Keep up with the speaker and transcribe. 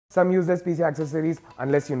Some use as PC accessories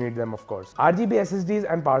unless you need them, of course. RGB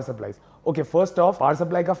SSDs and power supplies. Okay, first off, power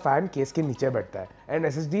supply का fan case के नीचे बैठता है and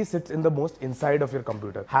SSD sits in the most inside of your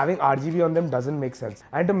computer. Having RGB on them doesn't make sense.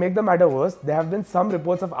 And to make the matter worse, there have been some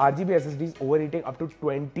reports of RGB SSDs overheating up to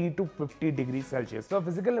 20 to 50 degrees Celsius. So a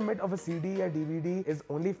physical limit of a CD or DVD is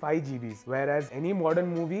only 5 GBs, whereas any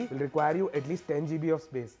modern movie will require you at least 10 GB of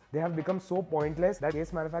space. They have become so pointless that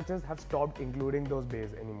case manufacturers have stopped including those bays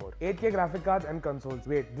anymore. 8K graphic cards and consoles.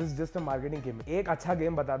 Wait, this is just a marketing gimmick. एक अच्छा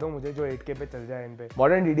game बता दो मुझे जो 8K पे चल जाए इन पे.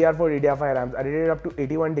 Modern DDR4, DDR5 RAMs are rated up to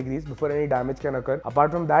 81 degrees before any damage can occur.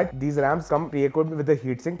 Apart from that, these RAMs come pre-equipped with a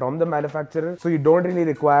heatsink from the manufacturer, so you don't really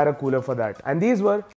require a cooler for that. And these were